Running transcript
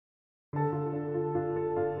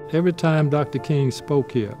Every time Dr. King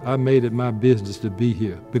spoke here, I made it my business to be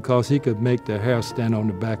here because he could make the hair stand on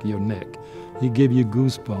the back of your neck. He give you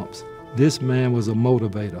goosebumps. This man was a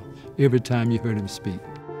motivator every time you heard him speak.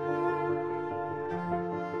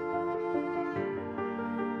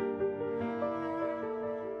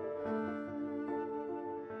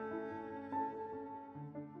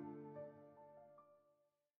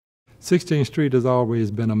 "16th Street has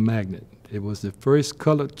always been a magnet. It was the first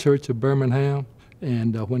colored church of Birmingham,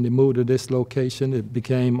 and when they moved to this location, it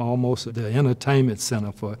became almost the entertainment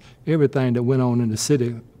center for everything that went on in the city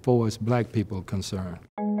as far as black people are concerned.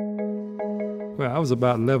 Well, I was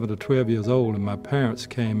about 11 or 12 years old, and my parents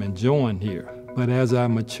came and joined here. But as I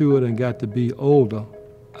matured and got to be older,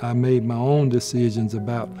 I made my own decisions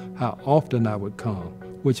about how often I would come,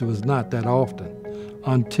 which was not that often,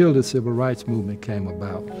 until the Civil Rights Movement came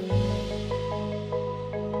about.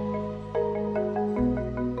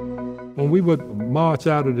 When we would march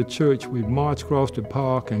out of the church, we'd march across the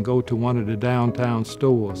park and go to one of the downtown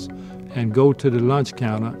stores and go to the lunch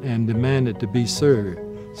counter and demand it to be served.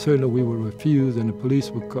 Certainly we would refuse, and the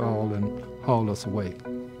police would call and haul us away.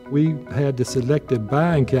 We had the selective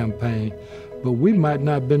buying campaign, but we might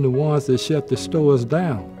not have been the ones that shut the stores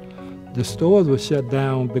down. The stores were shut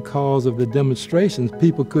down because of the demonstrations.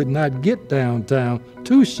 People could not get downtown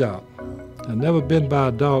to shop. I've never been by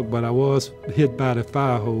a dog, but I was hit by the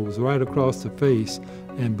fire hose right across the face,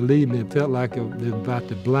 and believe me, it felt like it was about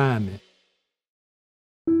to blind me.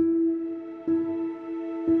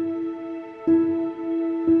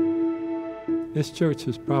 This church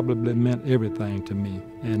has probably meant everything to me,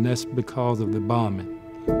 and that's because of the bombing.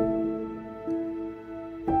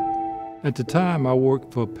 At the time, I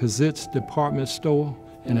worked for Pizit's department store,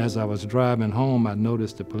 and as I was driving home, I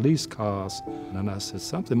noticed the police cars, and I said,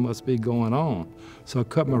 something must be going on. So I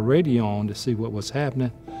cut my radio on to see what was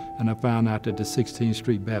happening, and I found out that the 16th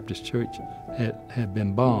Street Baptist Church had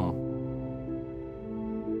been bombed.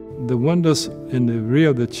 The windows in the rear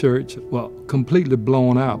of the church were completely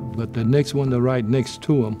blown out, but the next window right next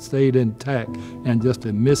to them stayed intact, and just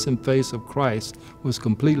the missing face of Christ was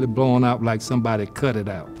completely blown out like somebody cut it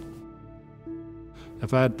out.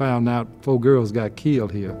 If I had found out 4 girls got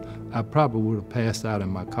killed here, I probably would have passed out in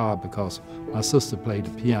my car because my sister played the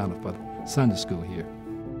piano for Sunday school here.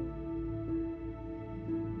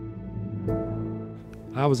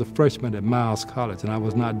 I was a freshman at Miles College, and I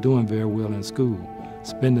was not doing very well in school,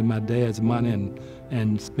 spending my dad's money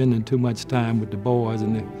and spending too much time with the boys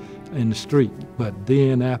in the street. But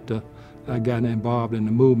then after I got involved in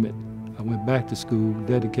the movement, I went back to school,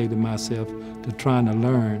 dedicated myself to trying to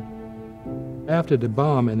learn. After the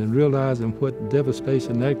bombing and realizing what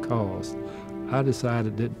devastation that caused, I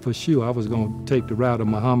decided that for sure I was going to take the route of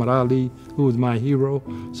Muhammad Ali, who was my hero.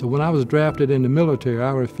 So when I was drafted in the military,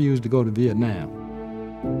 I refused to go to Vietnam.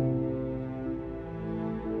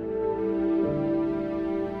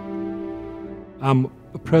 I'm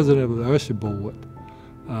president of the Usher Board.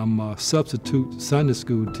 I'm a substitute Sunday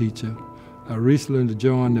school teacher. I recently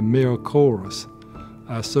joined the mayor chorus.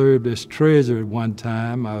 I served as treasurer at one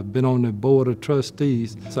time. I've been on the board of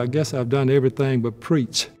trustees. So I guess I've done everything but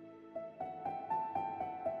preach.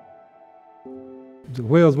 The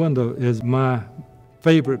Wales window is my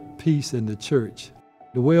favorite piece in the church.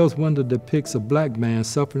 The Wales window depicts a black man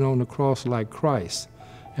suffering on the cross like Christ.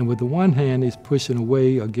 And with the one hand, he's pushing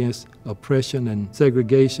away against oppression and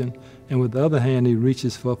segregation, and with the other hand, he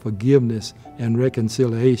reaches for forgiveness and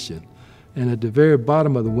reconciliation. And at the very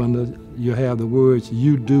bottom of the window, you have the words,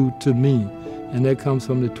 "You do to me." And that comes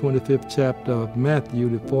from the 25th chapter of Matthew,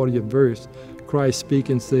 the 40th verse. Christ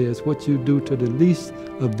speaking says, "What you do to the least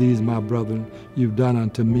of these, my brethren, you've done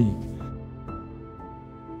unto me."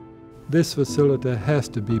 This facility has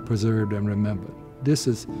to be preserved and remembered. This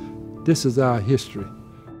is our history.